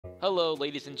Hello,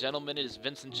 ladies and gentlemen, it is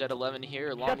Vincent Jet 11 here,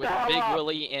 along with Big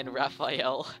Willie and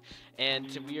Raphael, and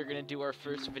we are gonna do our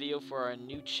first video for our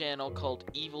new channel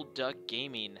called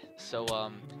EvilDuckGaming. So,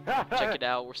 check it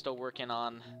out. We're still working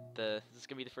on this is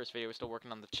gonna be the first video. We're still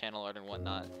working on the channel art and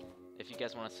whatnot. If you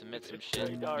guys want to submit some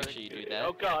shit, make sure you do that.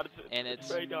 Oh god, and it's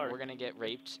very dark. We're gonna get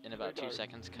raped in about 2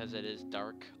 seconds because it is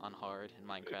dark on hard in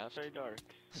Minecraft. It's very dark.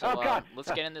 So,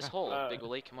 let's get in this hole. Big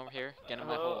Willie, come over here. Get in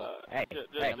my hole. Hey, this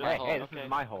is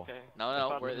my hole. Okay.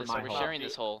 No, we're sharing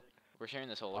this hole. We're sharing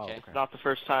this hole, okay? It's not the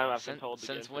first time I've been told to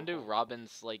Since when do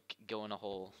robins, like, go in a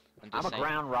hole? I'm a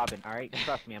ground robin, alright?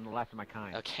 Trust me, I'm the last of my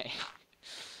kind. Okay.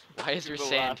 Why is there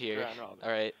sand here?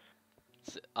 Alright.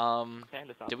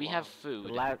 Do we have food?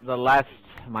 The last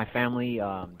my family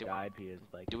died because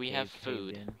like. Do we have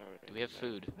food? Do we have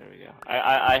food? There we go.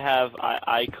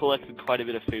 I collected quite a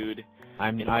bit of food. I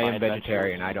am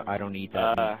vegetarian. I don't eat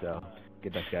that meat, so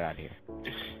get that shit out of here.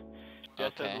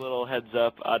 Just as a little heads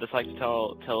up, I'd just like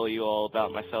to tell you all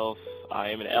about myself. I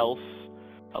am an elf.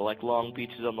 I like long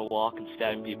beaches on the walk and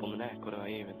stabbing people in the neck. What do I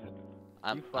even?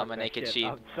 I'm a naked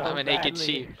sheep. I'm a naked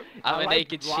sheep. I'm a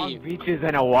naked sheep. Long beaches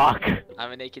and a walk.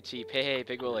 I'm a naked sheep. Hey,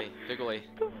 Big Willie. Big Willie.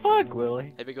 What the fuck,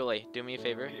 Willie? Hey, Big Willie. Do me a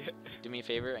favor. Do me a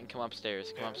favor and come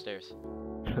upstairs. Come upstairs.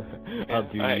 I'll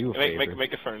do you a favor.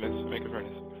 Make a furnace. Make a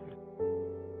furnace.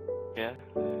 Yeah.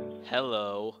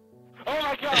 Hello. Oh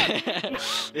my god!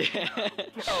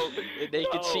 The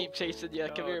naked sheep chasing you.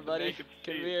 Come here, buddy.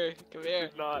 Come here. Come here.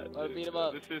 This is not. Wanna beat him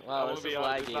up? Wow, this is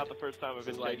lagging. This is not the first time I've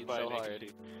been lagging so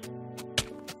hard.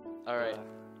 Alright.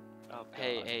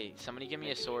 Hey, somebody give me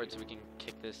a sword so we can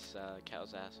kick this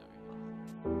cow's ass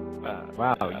over.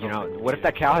 Wow, you know, what if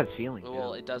that cow has feelings?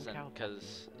 Well, it doesn't,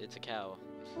 because it's a cow.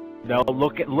 No,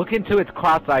 look into its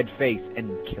cross-eyed face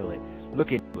and kill it.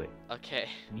 Look into it. Okay.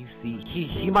 You see,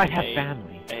 he might have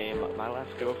family. Hey, my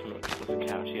last girlfriend was a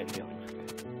cow. She had feelings.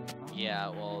 Yeah,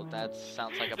 well, that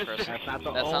sounds like a personal.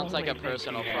 That sounds like a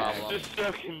personal problem.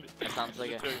 That sounds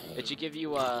like a. Did she give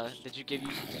you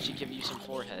some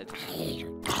forehead?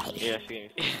 Yeah, she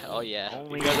gave me. Oh yeah.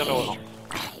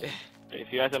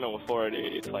 If you guys don't know what forehead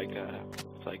is, it's like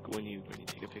when you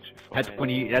take a picture. That's when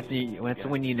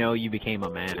you know you became a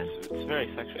man. It's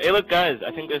very sexual. Hey, look, guys,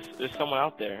 I think there's someone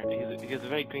out there. He has a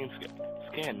very green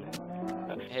skin.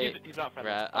 Hey, he's not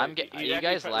friendly. are you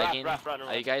guys lagging?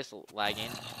 Are you guys lagging?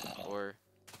 Or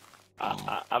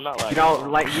I'm not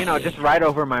lagging. You know, just right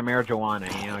over my marijuana,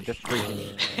 you know, just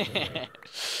freaking.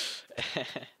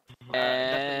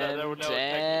 And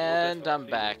I'm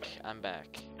back.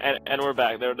 And we're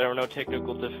back. There were no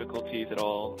technical difficulties at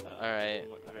all. All right.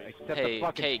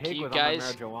 Hey, can you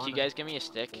guys give me a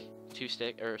stick? 2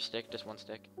 stick or a stick? Just 1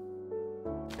 stick.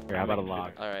 Here, how about a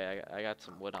log? All right, I got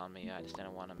some wood on me. I just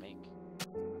didn't want to make.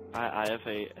 I have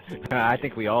a. I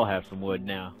think we all have some wood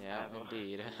now. Yeah,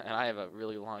 indeed. And I have a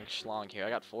really long schlong here. I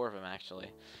got 4 of them actually.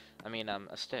 I mean,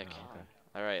 a stick. Oh, okay.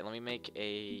 All right, let me make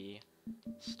a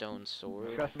stone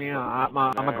sword. Trust me, I'm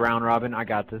a ground robin. I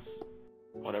got this.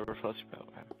 Whatever floats your boat,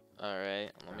 man. All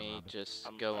right, let me just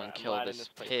go and kill this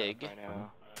pig.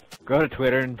 Go to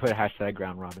Twitter and put hashtag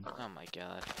ground robin. Oh my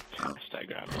god. Hashtag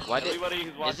ground robin.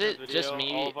 Why is it just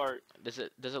me? Does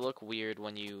it look weird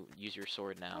when you use your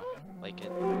sword now? Like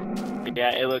it?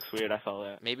 Yeah, it looks weird. I saw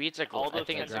that. Maybe it's a glitch. I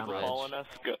think it's a glitch. Following us,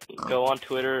 go on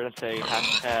Twitter and say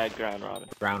hashtag ground robin.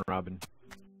 Ground robin.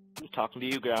 I'm talking to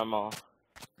you, Grandma.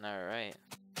 All right.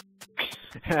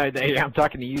 Hey, I'm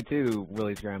talking to you too,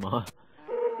 Willie's grandma.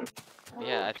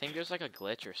 Yeah, I think there's like a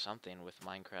glitch or something with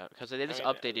Minecraft because they just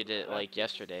updated it like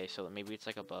yesterday, so maybe it's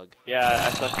like a bug. Yeah, I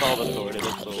saw the sword. It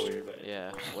looks a little weird, but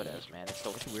yeah, whatever, man. It's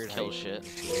still weird. Kill shit. I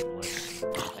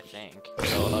think.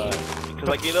 So, because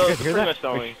like you know, it's pretty much the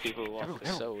only people who walk.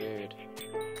 It's so weird.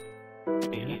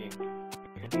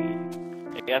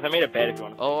 Hey guys, I made a bed if you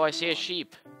want. Oh, I see a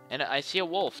sheep, and I see a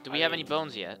wolf. Do we have any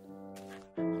bones yet?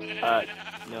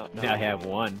 No. I have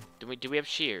 1. Do we have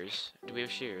shears? Do we have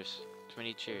shears? Do we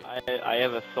need shears? I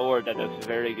have a sword that does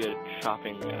very good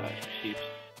chopping sheep.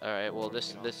 Alright, well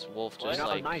this wolf just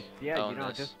nice. Yeah, you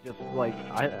know, just like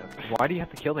why do you have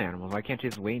to kill the animal? Why can't you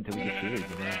just wait until we get shears,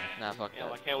 you know? Nah, fuck that.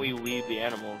 Why can't we leave the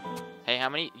animals? Hey, how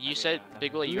many? You said,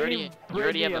 Big Willie, you already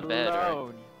have a bed,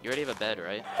 right? You already have a bed,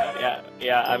 right?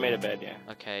 Yeah, I made a bed, yeah.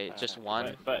 Okay, just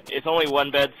 1? But it's only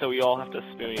 1 bed, so we all have to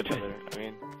spoon each other, I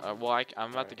mean... well,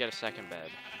 I'm about to get a 2nd bed.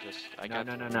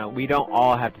 No, we don't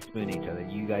all have to spoon each other.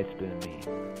 You guys spoon me.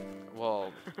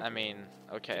 Well, I mean,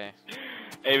 okay.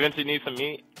 Hey, Vince, you need some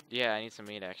meat? Yeah, I need some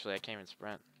meat, actually. I can't even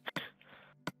sprint.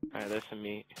 Alright, there's some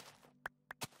meat.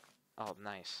 Oh,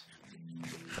 nice.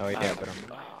 Oh, yeah, but I'm...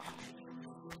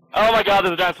 Oh my god,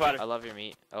 there's a giant spider! I love your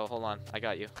meat. Oh, hold on. I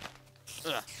got you.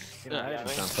 You know, that doesn't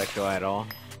sound sexual at all.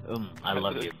 I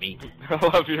love your meat. I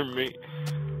love your meat.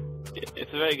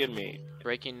 It's a very good meat.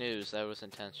 Breaking news, that was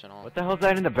intentional. What the hell's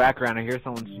that in the background? I hear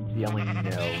someone yelling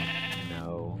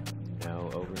no,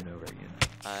 over and over again.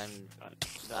 I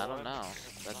don't know.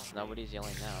 Nobody's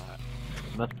yelling now.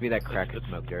 It must be that crack I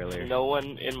smoked earlier. No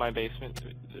one in my basement.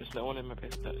 There's no one in my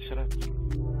basement. Shut up.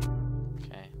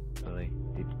 Okay. Really?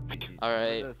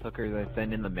 Alright. Those hookers I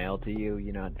send in the mail to you,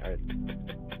 you know,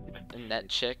 Net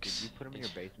chicks. Did you put them in your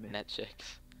basement? Net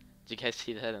chicks. Did you guys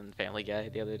see that in Family Guy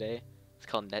the other day? It's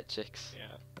called Net Chicks.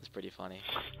 Yeah. That's pretty funny.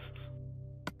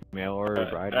 Mail order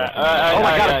bride. Oh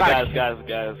my god,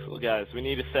 guys, we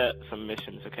need to set some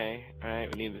missions, okay?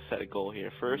 Alright, we need to set a goal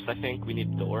here. First, I think we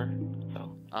need a door.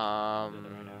 So.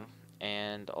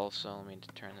 And also, let me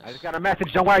turn this. I just got a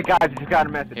message. Don't worry, guys. I just got a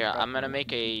message. Here, I'm gonna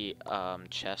make a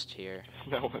chest here.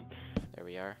 No one. There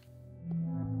we are.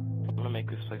 I'm gonna make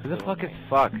this place. Who the fuck is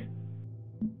fuck?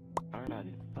 I don't know,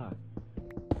 dude. Fuck.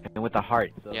 And with the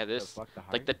heart. So, yeah, this so fuck the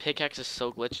heart? like the pickaxe is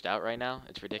so glitched out right now.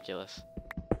 It's ridiculous.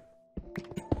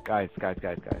 Guys.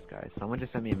 Someone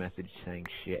just sent me a message saying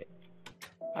shit.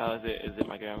 Oh, is it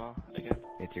my grandma again?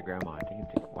 It's your grandma. I think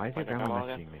it's. Why is your grandma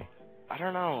messaging me? I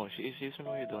don't know. She's been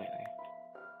weird lately.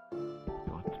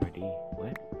 Oh, it's my D.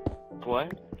 What?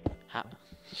 What? How?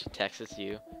 She texts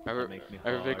you. Remember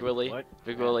What? Big Willie? What?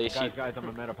 Big Willie. Guys, I'm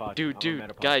a metapod. Dude,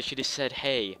 guys, she just said,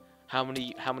 hey, how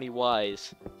many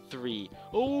Ys? 3.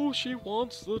 Oh, she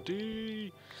wants the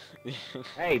D.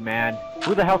 Hey, man.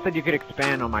 Who the hell said you could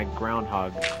expand on my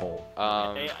groundhog hole?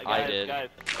 Hey, guys, I did.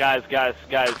 Guys,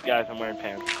 I'm wearing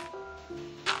pants.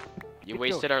 You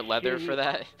wasted our leather for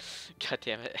that? God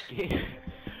damn it.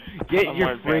 Get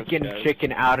your freaking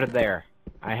chicken out of there.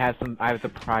 I have a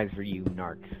surprise for you,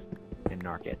 narcs and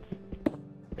narkets.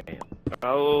 Bam.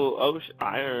 Oh,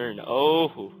 iron.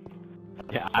 Oh.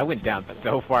 Yeah, I went down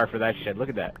so far for that shit. Look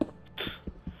at that.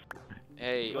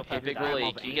 Hey, Big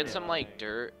Willie, can you get some, like,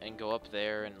 dirt and go up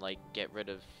there and, like, get rid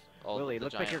of all Willie, the it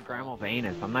looks giant like your grandma's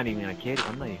anus. I'm not even kidding.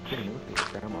 I'm not even kidding. It looks like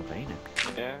your grandma's anus.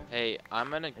 Yeah. Hey, I'm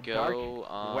gonna go,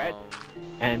 wet,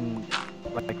 and,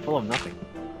 like, full of nothing.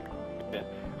 Yeah.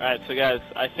 Alright, so guys,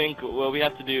 I think what we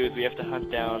have to do is we have to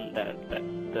hunt down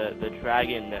the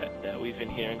dragon that we've been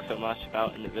hearing so much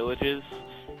about in the villages.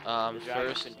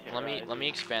 First, let me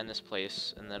expand this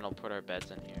place, and then I'll put our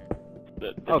beds in here.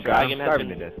 The dragon God, I'm starving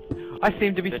to death. I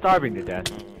seem to be starving to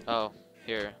death. Oh,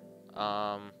 here.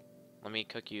 Let me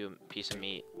cook you a piece of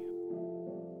meat.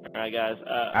 Alright, guys.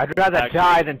 I'd rather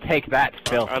die than take that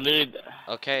filth.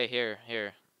 Okay, here.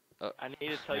 Oh. I need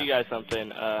to tell you guys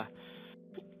something.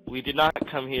 We did not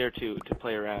come here to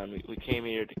play around. We came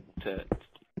here to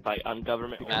fight on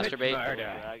government. Masturbate.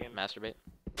 Masturbate.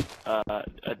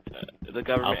 The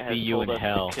government I'll has see you told in us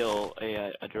hell. to kill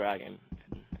a dragon,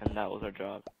 and that was our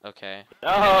job. Okay.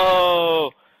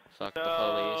 No! Fuck the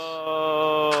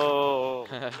No!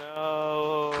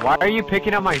 No! Why are you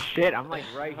picking up my shit? I'm like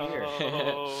right here.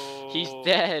 No! He's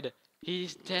dead.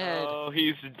 He's dead. Oh,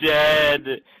 he's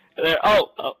dead. There.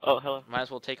 Oh, hello. Might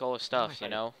as well take all his stuff, you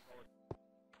know.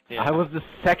 Yeah. I was the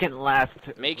second last.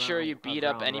 Make sure you beat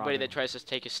up anybody that tries to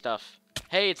take his stuff.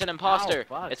 Hey, it's an imposter.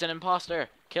 Ow, fuck. It's an imposter.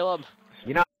 Kill him.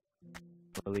 You know,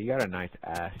 well, you got a nice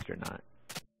ass or not?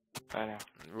 I know.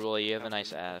 Really, you have a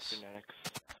nice ass.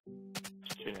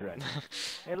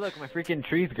 Genetics. Hey, look, my freaking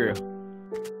trees grew.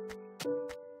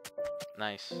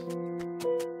 Nice.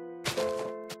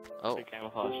 Oh,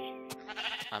 Camouflage.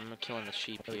 I'm killing the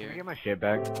sheep Can I here. get my shit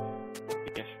back?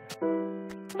 Yes.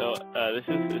 So, this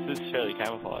is fairly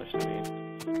camouflaged. I mean,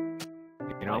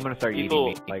 You know, I'm gonna start eating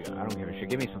meat. Like, I don't give a shit.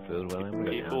 Give me some food, Willie. I'm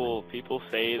gonna go down. people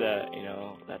say that, you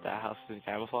know, that house is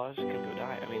camouflaged can go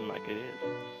die. I mean, like, it is.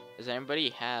 Does anybody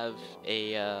have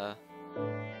a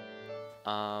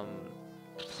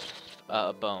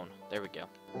bone? There we go.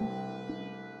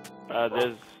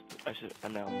 I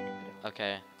know.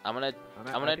 Okay, I'm gonna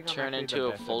turn into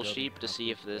a full sheep to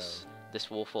see if this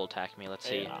wolf will attack me. Let's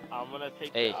see. I'm gonna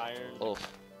take Hey, the iron.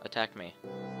 wolf, attack me.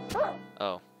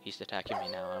 Oh, he's attacking me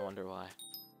now. I wonder why.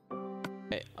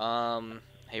 Okay,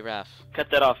 hey Raph. Cut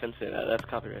that off and say that. That's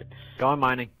copyright. Go on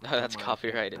mining. No, that's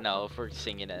copyrighted. No, if we're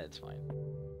singing it, it's fine.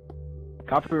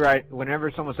 Copyright.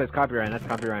 Whenever someone says copyright, that's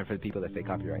copyright for the people that say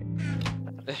copyright.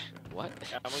 What?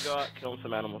 Yeah, I'm gonna go out and kill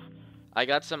some animals. I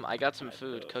got some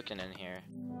food cooking in here.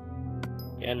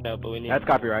 Yeah, no, but we need. That's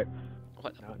copyright.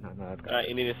 What? No, that's copyright. Alright,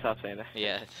 you need to stop saying that.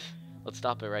 Yeah, let's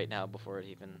stop it right now before it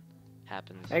even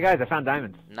happens. Hey guys, I found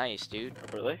diamonds. Nice, dude.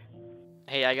 Really?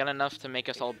 Hey, I got enough to make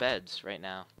us all beds right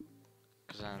now.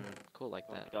 Cause I'm cool like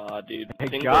that. God, dude. Hey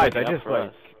Things guys, are looking up for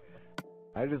us.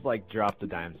 I just like dropped the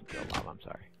diamonds into the lava. I'm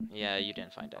sorry. Yeah, you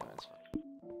didn't find diamonds.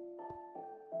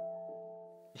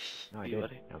 No, I You did.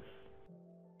 buddy? No.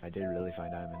 I did really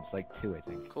find diamonds, like 2, I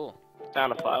think. Cool.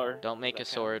 Found a flower. Don't make a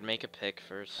sword, make a pick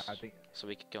first, I think... so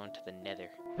we could go into the nether.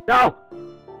 No!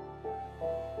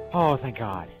 Oh, thank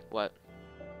God. What?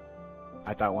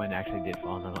 I thought one actually did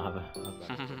fall in the lava. I was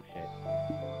like, oh, shit.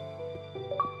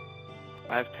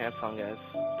 I have pants on, guys.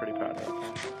 Pretty proud of it.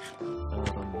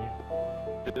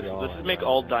 Yeah. This is make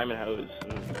all diamond hose.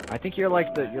 I think you're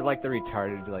like the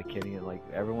retarded, like kidding it. Like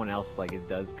everyone else, like it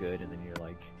does good, and then you're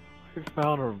like, I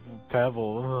found a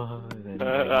pebble. And then,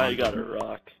 I got a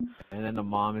rock. And then the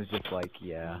mom is just like,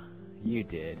 yeah, you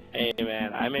did. Hey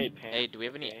man, I made pants. Hey, do we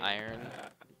have any iron?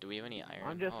 Do we have any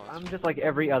iron? I'm just like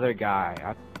every other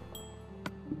guy.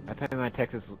 I pay my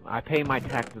taxes. I pay my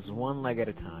taxes one leg at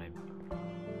a time.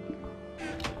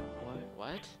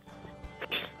 What?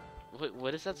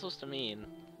 What is that supposed to mean?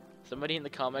 Somebody in the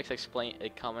comments explain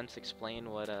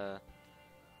what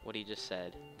he just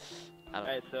said.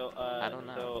 Alright, so I don't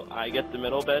know. So I get the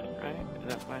middle bed, right?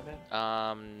 Is that my bed?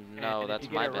 No, that's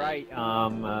my bed. Right,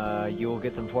 you will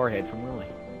get some forehead from Willie.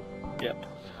 Yep.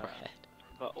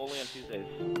 But only on Tuesdays.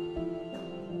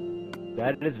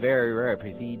 That is very rare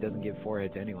because he doesn't give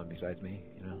forehead to anyone besides me,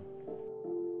 you know.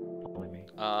 Only me.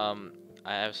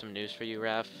 I have some news for you,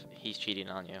 Raph. He's cheating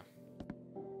on you.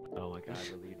 Oh my God, I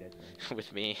believe that.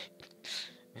 With me.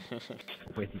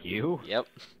 With you? Yep.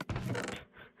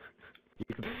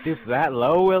 You can stoop that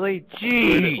low, Willie?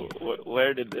 Jeez!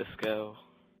 Where did this go?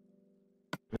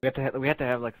 We have to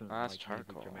have like some that's like,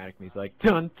 charcoal. dramatic music, like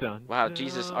dun dun. Wow, dun.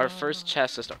 Jesus! Our first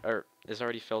chest is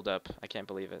already filled up. I can't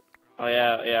believe it. Oh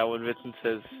yeah. When Vincent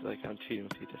says like I'm cheating,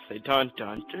 he just say dun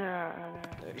dun dun.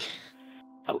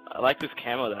 I like this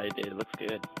camo that I did. It looks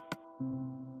good.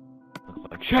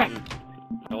 Looks like shit.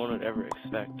 No one would ever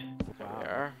expect.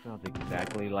 Wow. Smells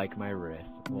exactly like my wrist.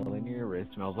 Well, in your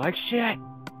wrist smells like shit.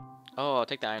 Oh, I'll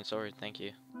take the iron sword. Thank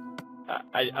you.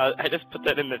 I just put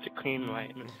that in there to clean my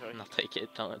inventory. I'll take it.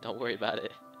 Don't worry about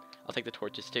it. I'll take the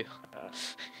torches too.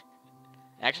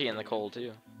 Actually, in the coal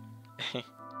too.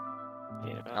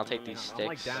 Yeah, I'll take these sticks. I'm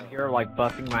like down here, like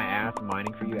busting my ass,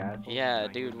 mining for you assholes. Yeah,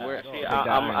 dude. We're.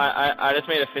 I just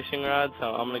made a fishing rod,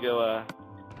 so I'm gonna go.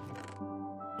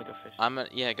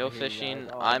 Fishing. Go fishing.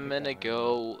 I'm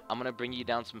gonna bring you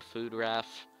down some food, Raph.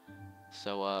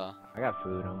 So I got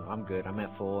food. I'm good. I'm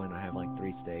at full, and I have like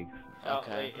 3 steaks.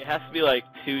 Okay. It has to be like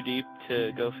too deep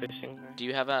to go fishing. Do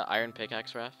you have an iron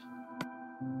pickaxe, Raph?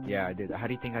 Yeah, I did. How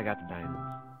do you think I got the diamonds?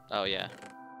 Oh yeah.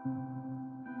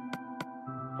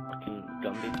 Fucking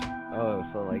Gumby. Oh,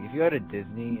 so like if you had a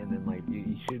Disney, and then like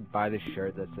you should buy this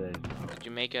shirt that says. Did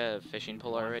you make a fishing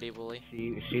pole already, Wooly?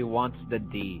 She wants the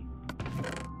D.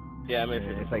 Yeah, I made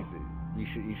it. It's like you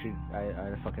should.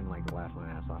 I fucking like laugh my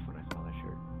ass off when I saw that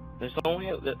shirt. There's only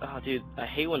oh dude, I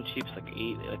hate when sheeps like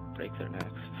eat, they like break their necks.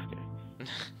 I'm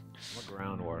a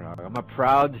ground warthog. I'm a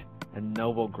proud and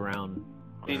noble ground.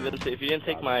 See, Vince, if you didn't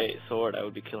take my sword, I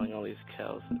would be killing all these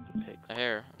cows and pigs.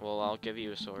 Here, well, I'll give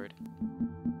you a sword.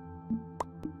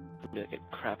 It'd be like a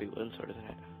crappy wooden sword, isn't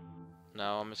it?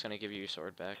 No, I'm just gonna give you your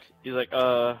sword back. He's like,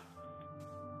 I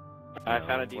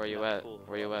found a deep. Where you at?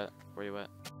 Where you at? Where you at?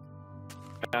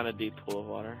 I found a deep pool of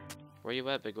water. Where you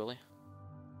at, Big Willie?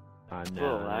 It's a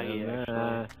little laggy,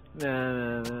 actually.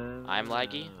 I'm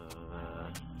laggy?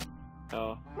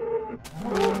 Oh. It's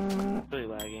really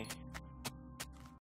laggy.